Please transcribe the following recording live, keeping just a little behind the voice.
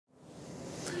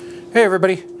Hey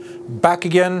everybody, back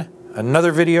again,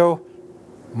 another video,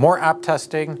 more app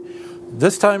testing.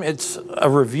 This time it's a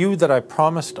review that I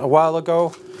promised a while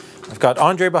ago. I've got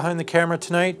Andre behind the camera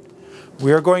tonight.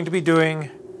 We are going to be doing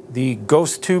the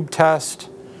GhostTube test,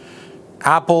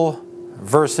 Apple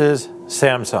versus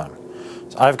Samsung.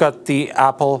 So I've got the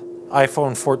Apple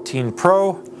iPhone 14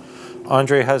 Pro.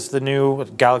 Andre has the new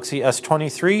Galaxy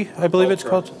S23, I believe it's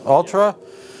called, Ultra.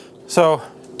 So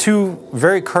two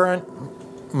very current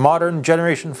modern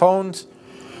generation phones.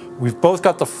 We've both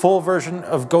got the full version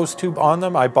of GhostTube on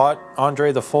them. I bought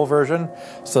Andre the full version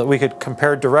so that we could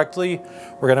compare directly.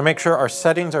 We're going to make sure our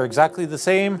settings are exactly the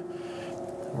same.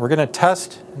 We're going to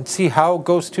test and see how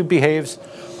GhostTube behaves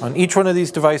on each one of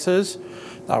these devices.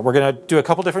 We're going to do a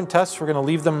couple different tests. We're going to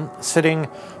leave them sitting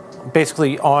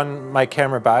basically on my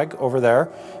camera bag over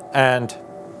there and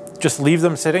just leave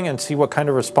them sitting and see what kind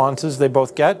of responses they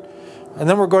both get. And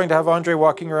then we're going to have Andre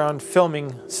walking around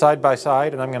filming side by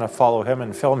side, and I'm going to follow him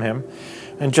and film him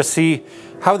and just see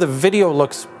how the video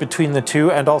looks between the two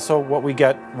and also what we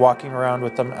get walking around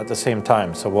with them at the same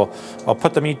time. So I'll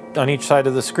put them on each side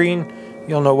of the screen.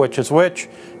 You'll know which is which,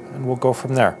 and we'll go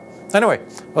from there. Anyway,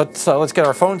 let's get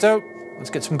our phones out. Let's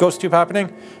get some GhostTube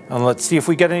happening, and let's see if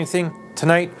we get anything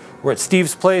tonight. We're at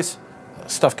Steve's place.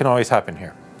 Stuff can always happen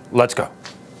here. Let's go.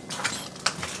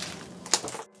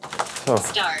 So,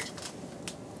 start.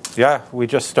 Yeah, we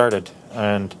just started,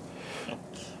 and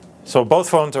so both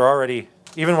phones are already,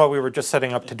 even while we were just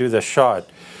setting up to do this shot,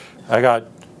 I got,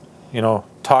 you know,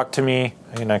 talk to me.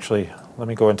 I can actually, let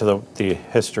me go into the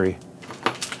history.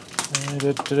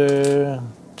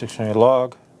 Dictionary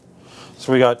log.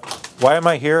 So we got, why am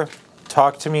I here?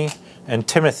 Talk to me, and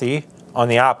Timothy on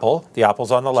the Apple. The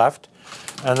Apple's on the left.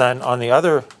 And then on the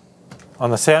other,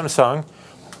 on the Samsung,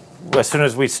 as soon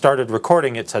as we started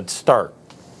recording, it said start.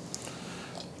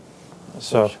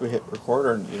 So should we hit record,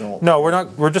 or you don't? No, we're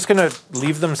not. We're just going to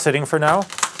leave them sitting for now,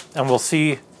 and we'll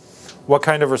see what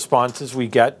kind of responses we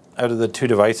get out of the two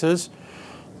devices.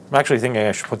 I'm actually thinking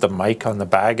I should put the mic on the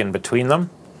bag in between them.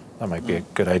 That might be a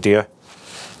good idea,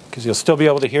 because you'll still be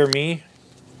able to hear me,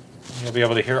 you'll be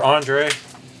able to hear Andre,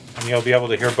 and you'll be able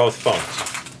to hear both phones.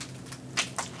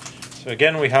 So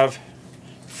again, we have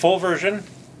full version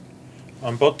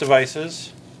on both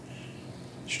devices.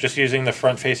 It's just using the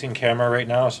front-facing camera right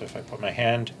now, so if I put my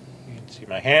hand, you can see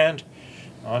my hand.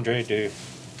 Andre's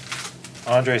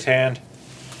hand.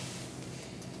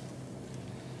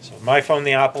 So my phone,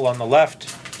 the Apple, on the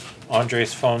left.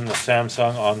 Andre's phone, the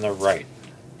Samsung, on the right.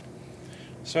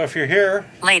 So if you're here...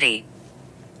 Lady.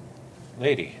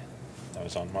 That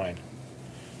was on mine.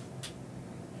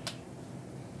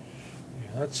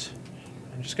 Yeah,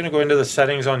 I'm just going to go into the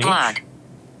settings on each.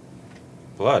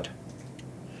 Blood.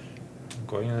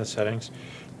 Going into the settings,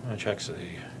 I'm going to check the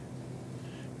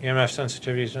EMF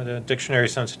sensitivities, the dictionary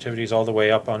sensitivities all the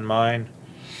way up on mine.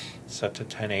 Set to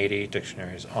 1080,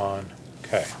 dictionary's on.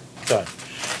 Okay, done.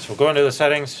 So we'll go into the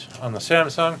settings on the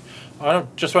Samsung. I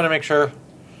just want to make sure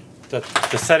that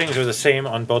the settings are the same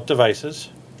on both devices.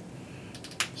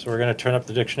 So we're going to turn up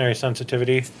the dictionary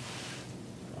sensitivity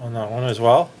on that one as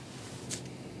well.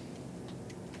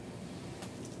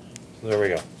 So there we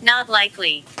go. Not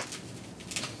likely.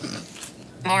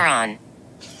 Moron.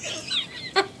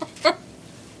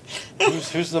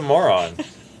 Who's the moron?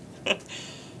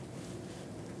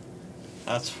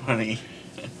 That's funny.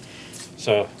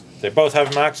 So they both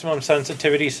have maximum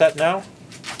sensitivity set now.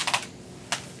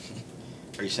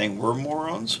 Are you saying we're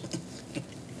morons?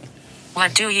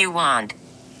 What do you want?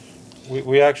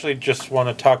 We actually just want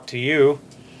to talk to you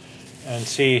and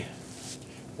see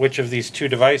which of these two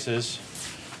devices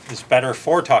is better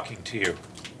for talking to you.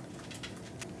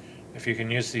 If you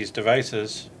can use these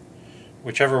devices,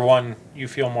 whichever one you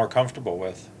feel more comfortable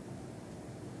with.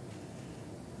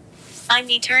 I'm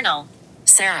eternal.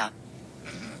 Sarah.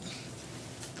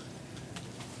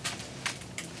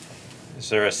 Is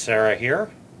there a Sarah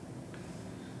here?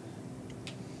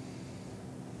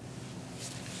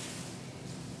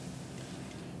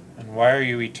 And why are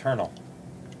you eternal?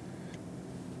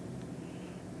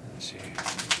 Let's see.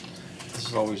 This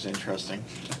is always interesting.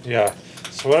 Yeah.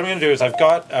 So what I'm going to do is I've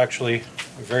got actually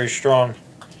a very strong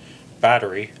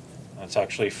battery. That's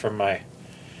actually from my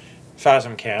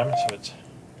Phasm cam. So it's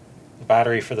the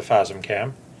battery for the Phasm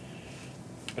cam.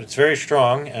 But it's very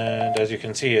strong, and as you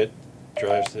can see, it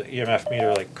drives the EMF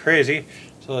meter like crazy.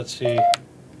 So let's see.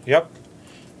 Yep.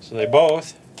 So they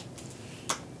both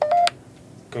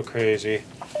go crazy.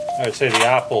 I would say the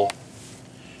Apple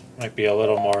might be a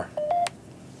little more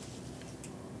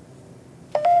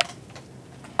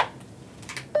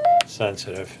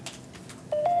sensitive,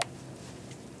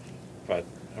 but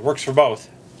it works for both.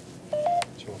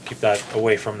 So we'll keep that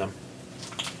away from them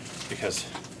because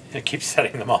it keeps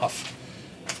setting them off.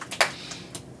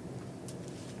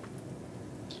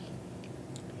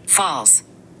 False.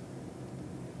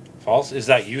 False? Is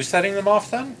that you setting them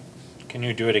off then? Can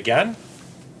you do it again?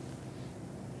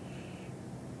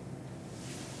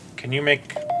 Can you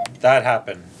make that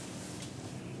happen?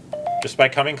 Just by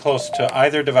coming close to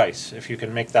either device, if you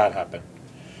can make that happen.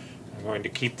 I'm going to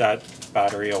keep that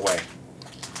battery away.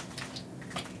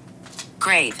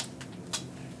 Grave.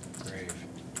 Grave.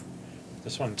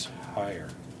 This one's higher.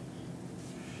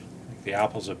 I think the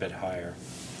apple's a bit higher.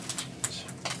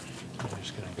 I'm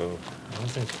just going to go, I don't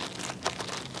think...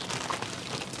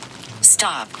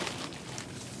 Stop.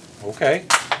 Okay.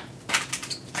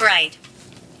 Bright.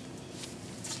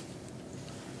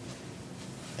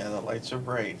 Yeah, the lights are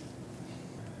bright.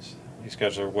 These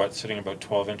guys are what, sitting about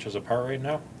 12 inches apart right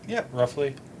now? Yep.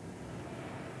 Roughly.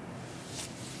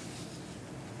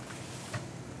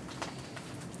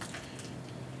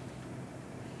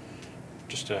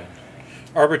 Just an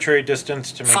arbitrary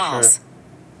distance to make False. sure.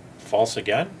 False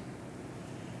again?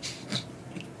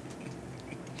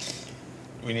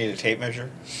 We need a tape measure.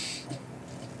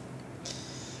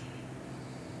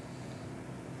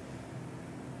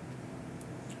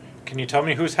 Can you tell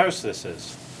me whose house this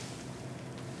is?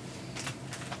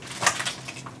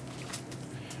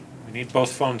 We need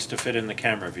both phones to fit in the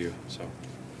camera view, so.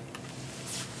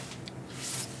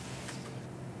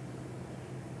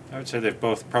 I would say they've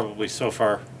both probably so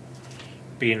far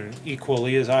been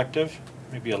equally as active.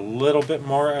 Maybe a little bit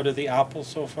more out of the Apple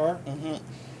so far. Mm-hmm.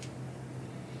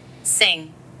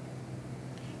 Sing.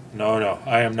 No,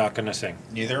 I am not going to sing.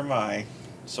 Neither am I.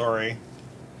 Sorry.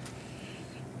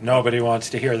 Nobody wants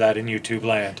to hear that in YouTube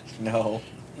land. No.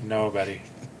 Nobody.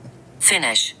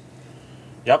 Finish.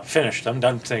 Yep, finished. I'm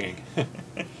done singing.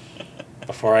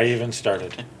 Before I even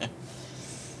started.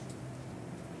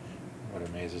 What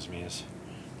amazes me is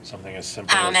something as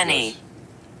simple How as many? this.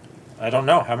 I don't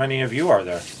know. How many of you are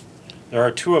there? There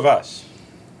are 2 of us.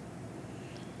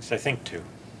 At least I think 2.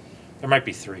 There might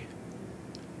be 3.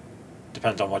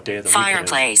 Depends on what day of the week it is.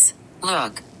 Fireplace.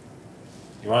 Look.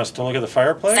 You want us to look at the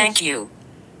fireplace? Thank you.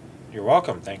 You're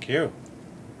welcome. Thank you.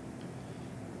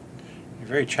 You're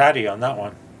very chatty on that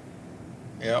one.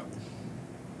 Yep.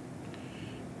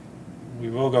 We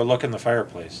will go look in the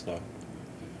fireplace, though.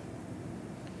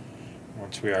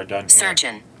 Once we are done here.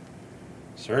 Surgeon.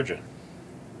 Surgeon.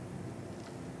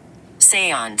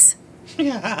 Seance.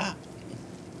 Yeah.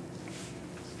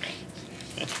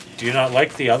 Do you not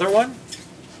like the other one?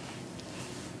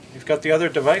 You've got the other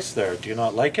device there. Do you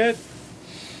not like it?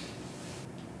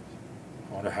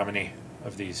 I wonder how many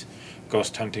of these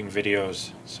ghost hunting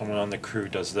videos someone on the crew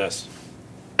does this.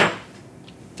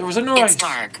 There was a noise. It's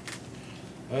dark.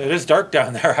 It is dark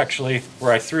down there, actually,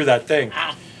 where I threw that thing.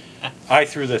 I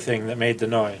threw the thing that made the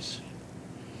noise.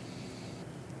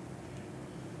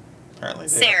 Apparently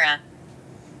they Sarah.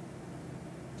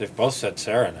 They've both said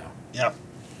Sarah now. Yep.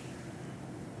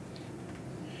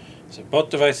 So both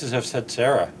devices have said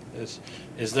Sarah.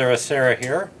 Is there a Sarah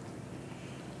here?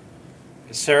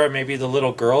 Is Sarah maybe the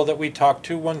little girl that we talked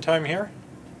to one time here?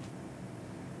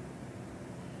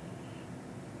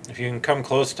 If you can come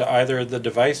close to either of the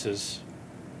devices,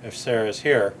 if Sarah's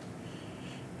here,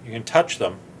 you can touch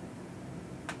them.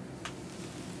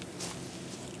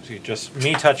 See, just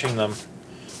me touching them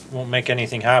won't make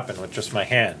anything happen with just my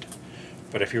hand.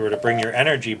 But if you were to bring your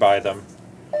energy by them,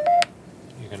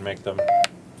 you can make them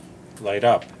light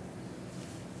up.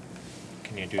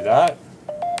 Can you do that?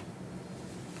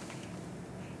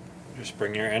 Just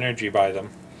bring your energy by them.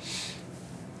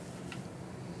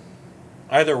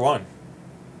 Either one.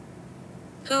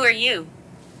 Who are you?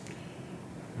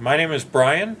 My name is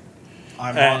Brian.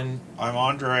 I'm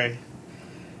Andre.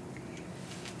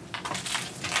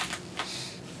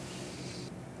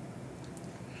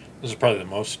 This is probably the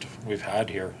most we've had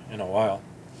here in a while.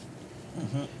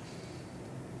 Mm-hmm.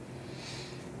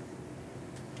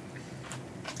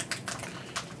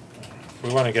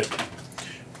 We want to get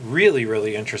really,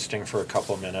 really interesting for a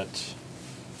couple minutes.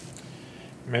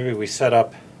 Maybe we set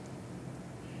up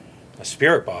a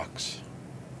spirit box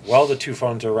while the 2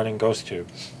 phones are running GhostTube.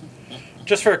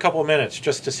 Just for a couple minutes,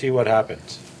 just to see what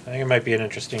happens. I think it might be an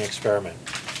interesting experiment.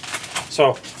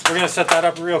 So we're going to set that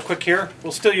up real quick here.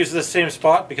 We'll still use this same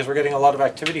spot because we're getting a lot of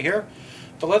activity here.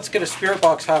 But let's get a spirit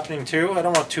box happening too. I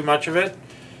don't want too much of it,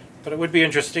 but it would be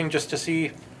interesting just to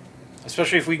see,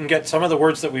 especially if we can get some of the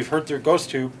words that we've heard through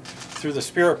GhostTube through the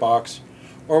spirit box,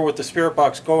 or with the spirit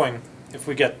box going, if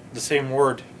we get the same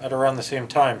word at around the same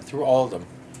time through all of them.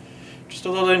 Just a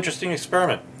little interesting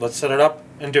experiment. Let's set it up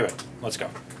and do it. Let's go.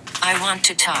 I want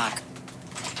to talk.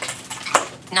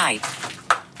 Night.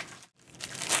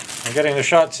 I'm getting the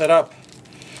shot set up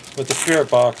with the spirit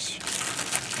box,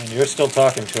 and you're still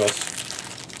talking to us,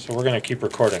 so we're going to keep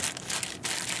recording. It's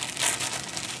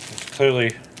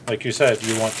clearly, like you said,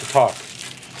 you want to talk.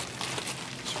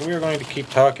 So we are going to keep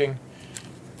talking.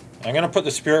 I'm going to put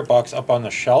the spirit box up on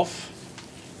the shelf,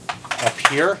 up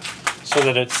here, so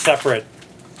that it's separate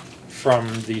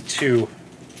from the two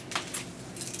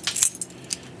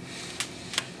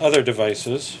other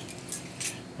devices.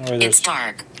 It's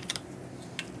dark.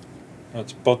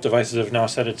 Both devices have now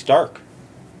said it's dark.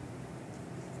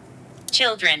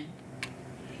 Children.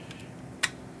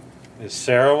 Is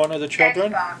Sarah one of the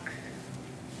children? Xbox.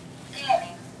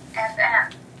 Scanning.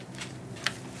 FM.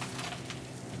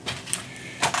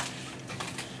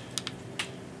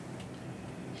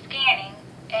 Scanning.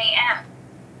 AM.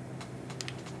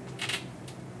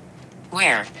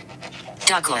 Where?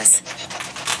 Douglas.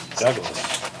 Douglas.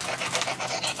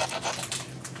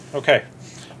 Okay,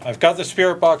 I've got the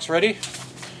spirit box ready,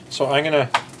 so I'm going to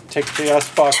take the S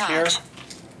box here.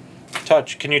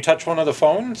 Touch. Can you touch one of the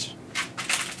phones?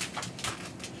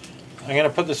 I'm going to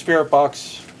put the spirit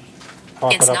box.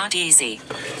 It's not easy.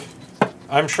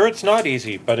 I'm sure it's not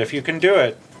easy, but if you can do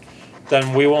it,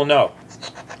 then we will know.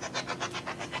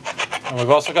 And we've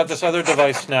also got this other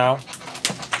device now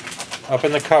up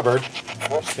in the cupboard.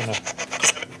 I'm just going to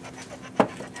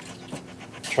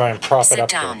try and prop it up.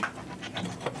 Sit down. Here.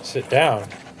 Sit down.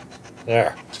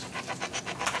 There.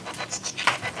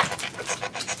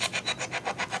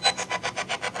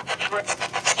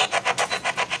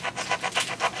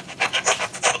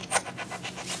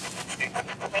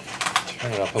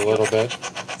 Turn it up a little bit.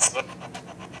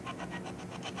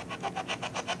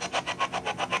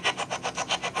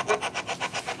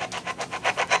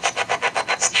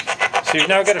 So you've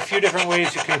now got a few different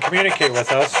ways you can communicate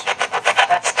with us.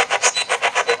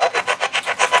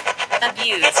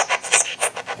 Abused.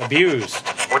 Abused.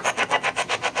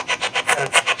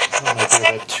 That might be a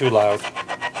bit too loud.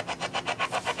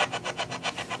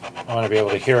 I want to be able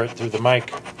to hear it through the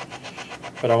mic,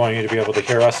 but I want you to be able to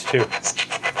hear us too.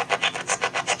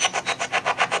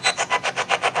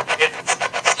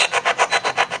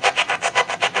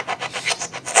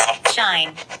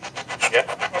 Shine.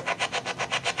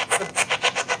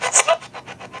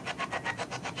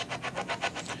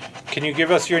 Can you give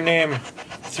us your name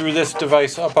through this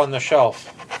device up on the shelf?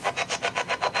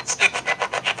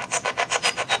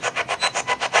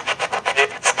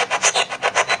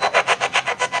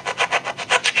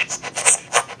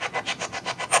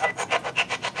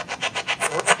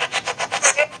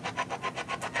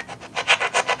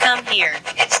 Come here.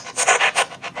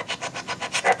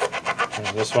 And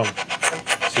this one,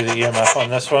 see the EMF on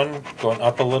this one going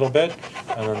up a little bit,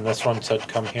 and then this one said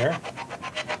come here.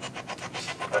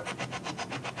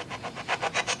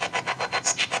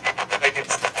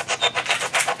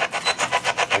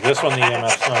 Like this one, the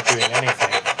EMF's not doing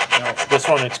anything. No. This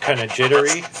one, it's kind of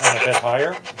jittery and a bit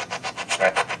higher.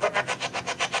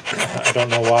 I don't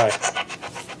know why.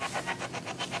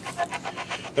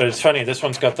 But it's funny, this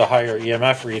one's got the higher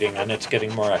EMF reading and it's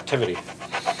getting more activity.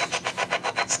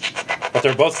 But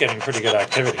they're both getting pretty good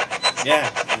activity. Yeah.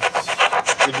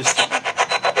 It's good to see.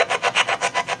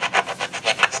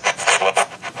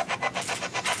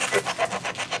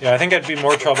 Yeah, I think I'd be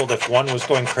more troubled if one was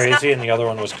going crazy and the other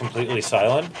one was completely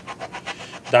silent.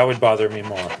 That would bother me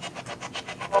more.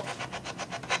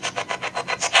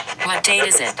 What date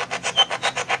is it?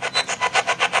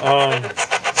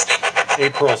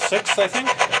 April 6th, I think?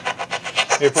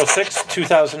 April 6th,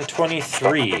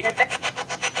 2023.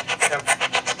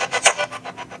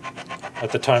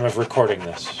 At the time of recording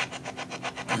this.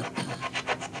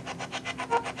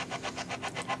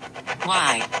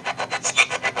 Why?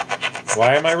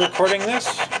 Why am I recording this?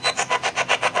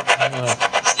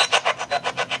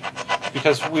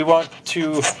 Because we want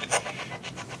to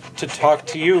talk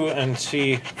to you and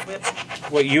see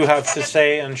what you have to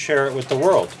say and share it with the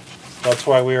world. That's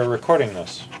why we are recording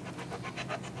this.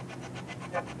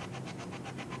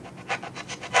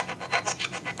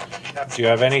 Do you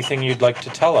have anything you'd like to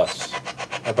tell us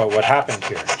about what happened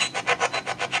here?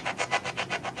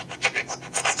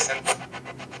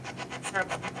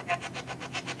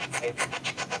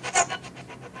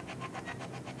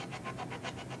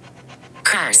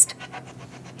 Cursed.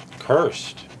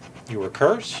 Cursed? You were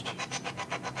cursed?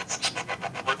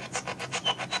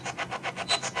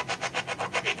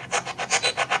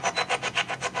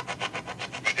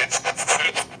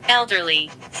 Elderly.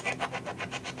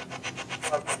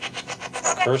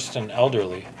 Cursed and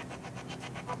elderly.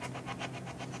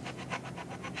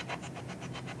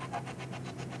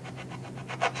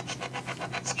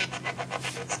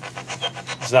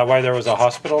 Is that why there was a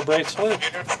hospital bracelet?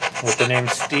 with the name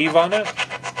Steve on it?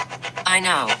 I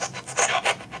know.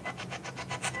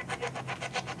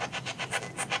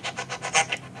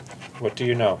 What do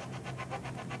you know?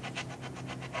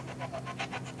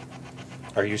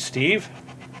 Are you Steve?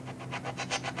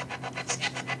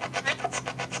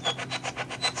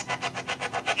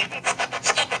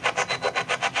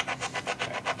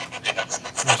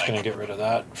 I'm just going to get rid of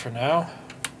that for now.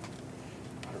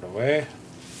 Put it away.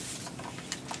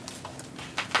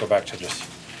 Go back to just...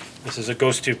 This is a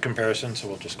GhostTube comparison, so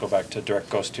we'll just go back to direct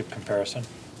GhostTube comparison.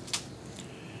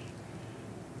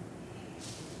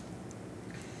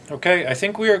 Okay, I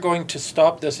think we are going to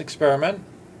stop this experiment.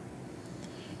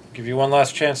 Give you one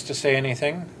last chance to say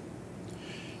anything.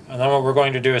 And then what we're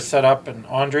going to do is set up, and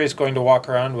Andre is going to walk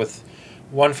around with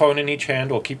one phone in each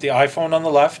hand. We'll keep the iPhone on the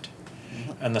left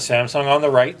and the Samsung on the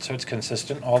right, so it's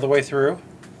consistent all the way through.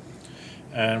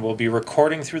 And we'll be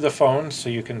recording through the phones so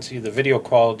you can see the video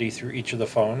quality through each of the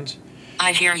phones.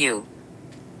 I hear you.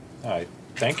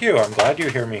 Thank you. I'm glad you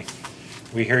hear me.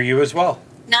 We hear you as well.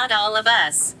 Not all of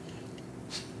us.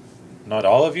 Not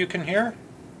all of you can hear?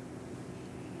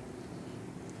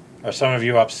 Are some of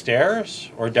you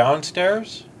upstairs or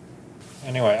downstairs?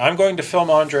 Anyway, I'm going to film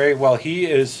Andre while he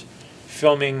is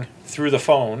filming through the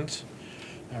phones.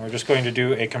 And we're just going to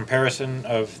do a comparison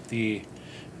of the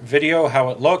video, how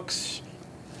it looks,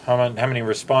 how many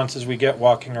responses we get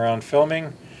walking around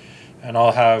filming. And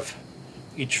I'll have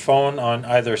each phone on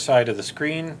either side of the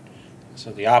screen.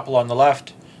 So the Apple on the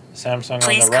left, the Samsung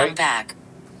Please on the right. come back.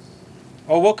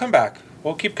 Oh, we'll come back.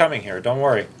 We'll keep coming here. Don't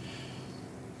worry.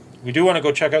 We do want to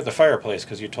go check out the fireplace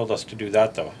because you told us to do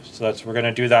that, though. So we're going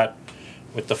to do that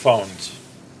with the phones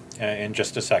in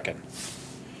just a second.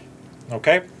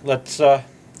 Okay, let's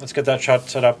get that shot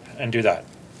set up and do that.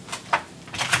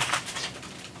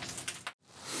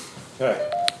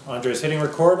 Okay, Andre's hitting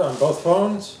record on both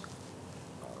phones.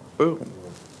 Boom.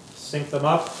 Sync them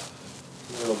up.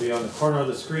 It'll be on the corner of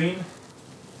the screen.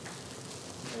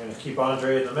 We're going to keep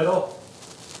Andre in the middle.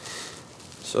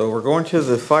 So we're going to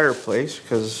the fireplace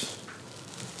because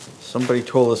somebody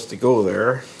told us to go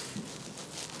there.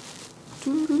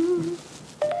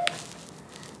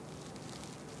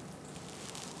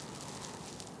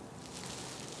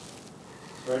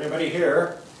 For anybody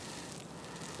here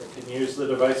that can use the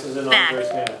devices in Back. Andre's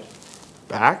hand.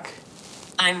 Back?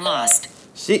 I'm lost.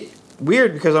 See,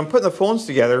 weird because I'm putting the phones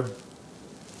together.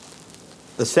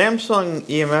 The Samsung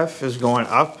EMF is going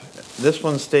up. This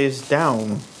one stays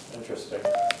down. Interesting.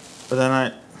 But then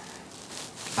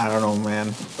I don't know,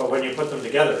 man. But when you put them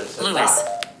together, it's a Lewis.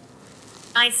 top.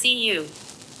 I see you.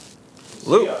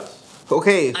 Lu- See us.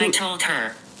 Okay. I told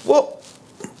her. Whoa.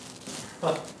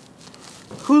 Huh.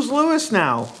 Who's Lewis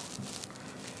now?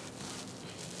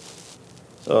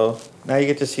 So now you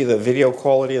get to see the video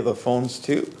quality of the phones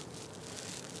too.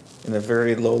 In a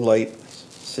very low light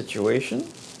situation.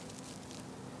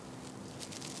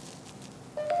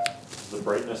 Is the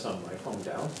brightness on my phone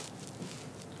down?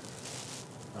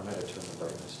 I might have turned the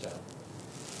brightness down.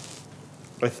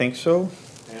 I think so.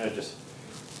 And I just...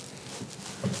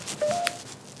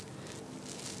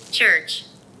 Church.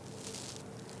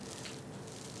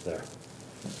 There.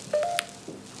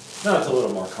 Now it's a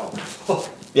little more calm.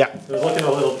 Yeah. It was looking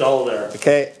a little dull there.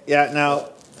 Okay. Yeah. Now.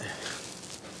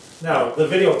 Now, the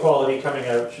video quality coming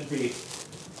out should be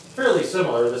fairly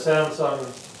similar. The Samsung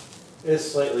is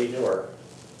slightly newer,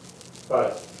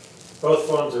 but both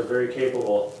phones are very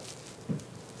capable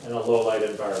in a low light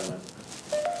environment.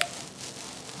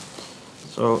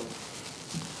 So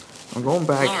I'm going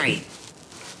back. Lori.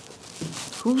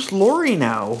 Who's Lori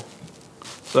now?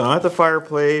 So I'm at the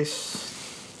fireplace.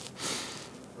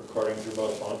 Recording through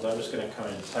both phones. I'm just going to come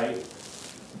in tight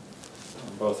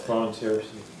on both phones here.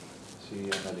 See,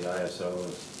 the ISO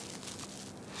is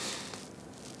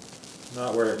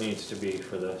not where it needs to be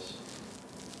for this.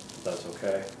 That's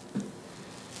okay.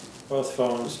 Both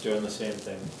phones doing the same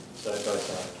thing, side by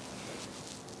side.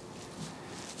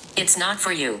 It's not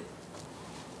for you.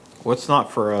 What's not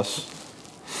for us?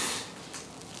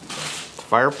 The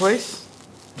fireplace?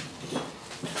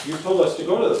 You told us to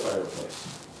go to the fireplace.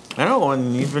 I know,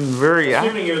 and you've been very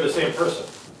Assuming you're the same person.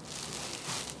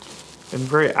 been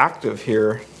very active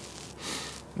here,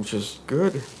 which is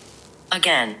good.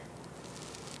 Again.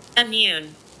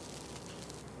 Immune.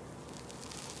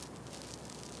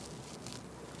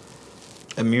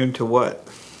 Immune to what?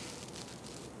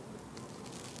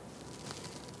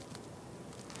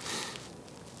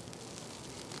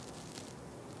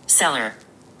 Cellar.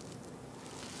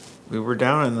 We were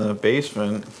down in the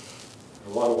basement, A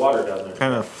lot of water down there.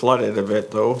 kind of flooded a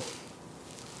bit though.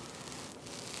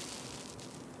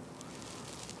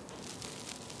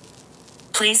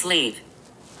 Please leave.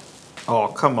 Oh,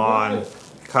 come on.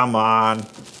 Come on.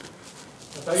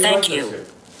 Thank you.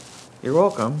 You're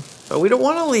welcome. But we don't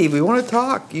want to leave. We want to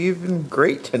talk. You've been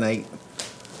great tonight.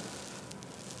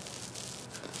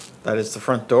 That is the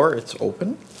front door. It's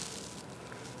open.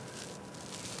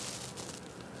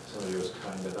 Somebody was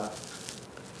kind of that.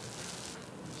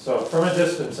 So from a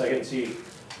distance, I can see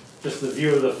just the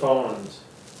view of the phones.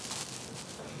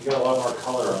 You got a lot more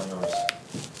color on yours.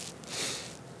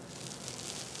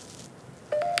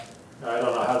 I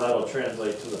don't know how that'll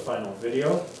translate to the final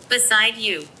video. Beside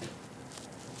you.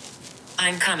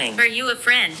 I'm coming. Are you a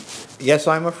friend? Yes,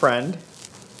 I'm a friend.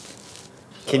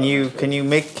 Can you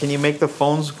make the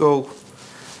phones go?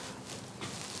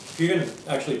 If you can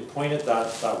actually point at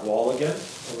that wall again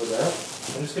over there.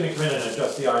 I'm just going to come in and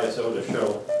adjust the ISO to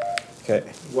show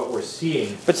what we're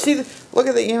seeing. But see, look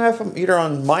at the EMF meter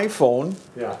on my phone.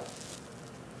 Yeah.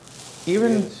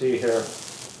 Even you can see here.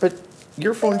 But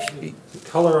your phone should be. The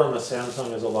color on the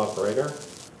Samsung is a lot brighter.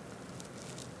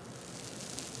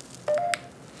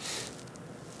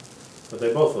 But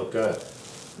they both look good.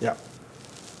 Yeah.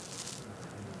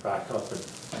 Back up and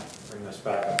bring this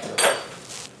back up to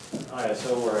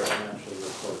ISO where I can actually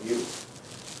record you.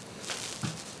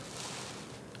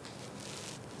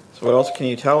 So what else can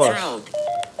you tell us?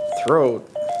 Throat.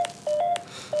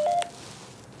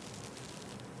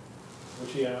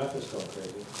 Which EMF is going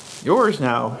crazy? Yours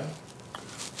now. Mine?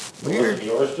 Weird. Wasn't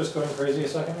yours just going crazy a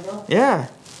second ago? Yeah.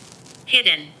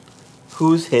 Hidden.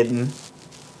 Who's hidden?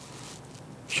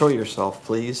 Show yourself,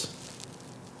 please.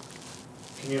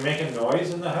 Can you make a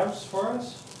noise in the house for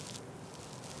us?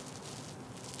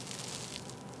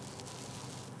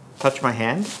 Touch my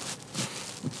hand?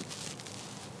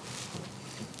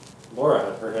 Laura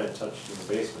had her head touched in the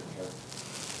basement here.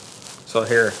 So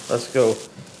here, let's go.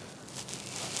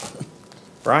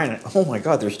 Brian, oh my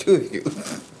God, there's two of you.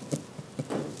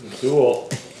 Cool.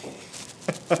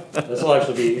 This will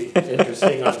actually be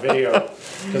interesting on video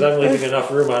because I'm leaving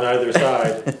enough room on either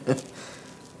side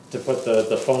to put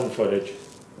the phone footage.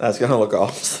 That's gonna look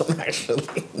awesome,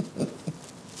 actually.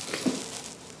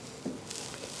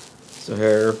 So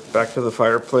here, back to the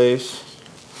fireplace.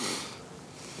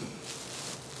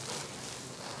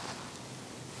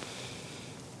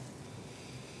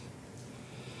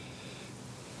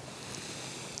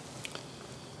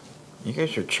 You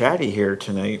guys are chatty here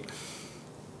tonight.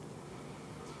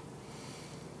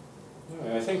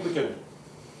 I think we can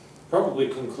probably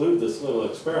conclude this little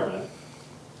experiment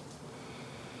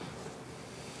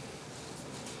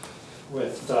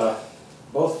with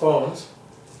both phones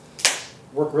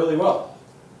work really well.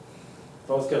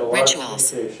 Both get a lot of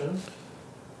communication.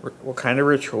 What kind of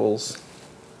rituals?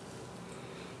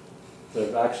 There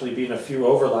have actually been a few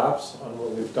overlaps on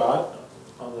what we've got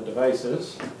on the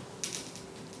devices.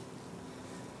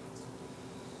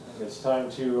 And it's time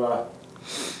to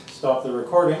stop the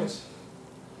recordings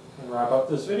and wrap up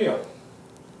this video.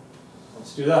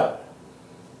 Let's do that.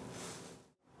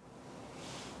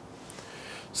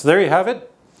 So there you have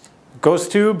it.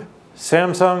 GhostTube,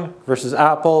 Samsung versus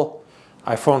Apple,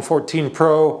 iPhone 14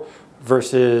 Pro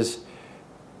versus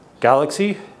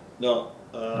Galaxy. No,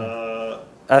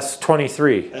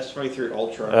 S23. S23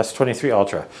 Ultra. S23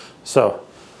 Ultra. So,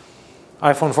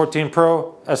 iPhone 14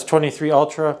 Pro, S23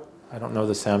 Ultra. I don't know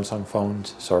the Samsung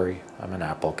phones. Sorry, I'm an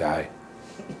Apple guy.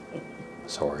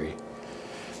 Sorry.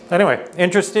 Anyway,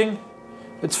 interesting.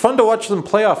 It's fun to watch them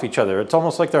play off each other. It's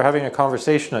almost like they're having a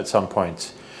conversation at some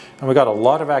points. And we got a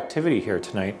lot of activity here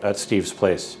tonight at Steve's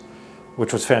place,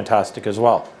 which was fantastic as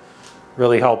well.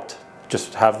 Really helped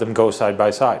just have them go side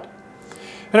by side.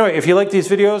 Anyway, if you like these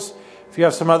videos, if you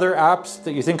have some other apps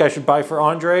that you think I should buy for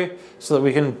Andre so that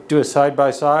we can do a side by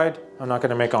side, I'm not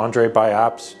going to make Andre buy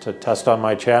apps to test on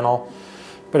my channel.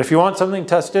 But if you want something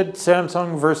tested,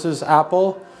 Samsung versus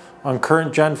Apple on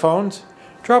current gen phones,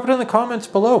 drop it in the comments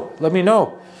below. Let me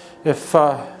know if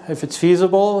it's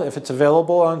feasible, if it's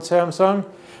available on Samsung,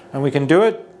 and we can do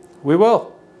it, we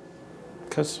will.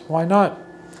 Because why not?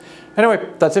 Anyway,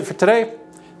 that's it for today.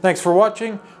 Thanks for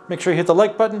watching. Make sure you hit the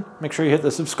like button. Make sure you hit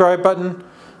the subscribe button.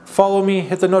 Follow me,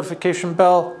 hit the notification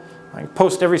bell. I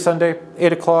post every Sunday,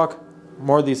 8 o'clock.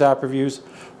 More of these app reviews,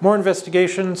 more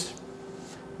investigations,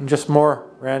 and just more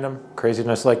random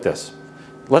craziness like this.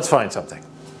 Let's find something.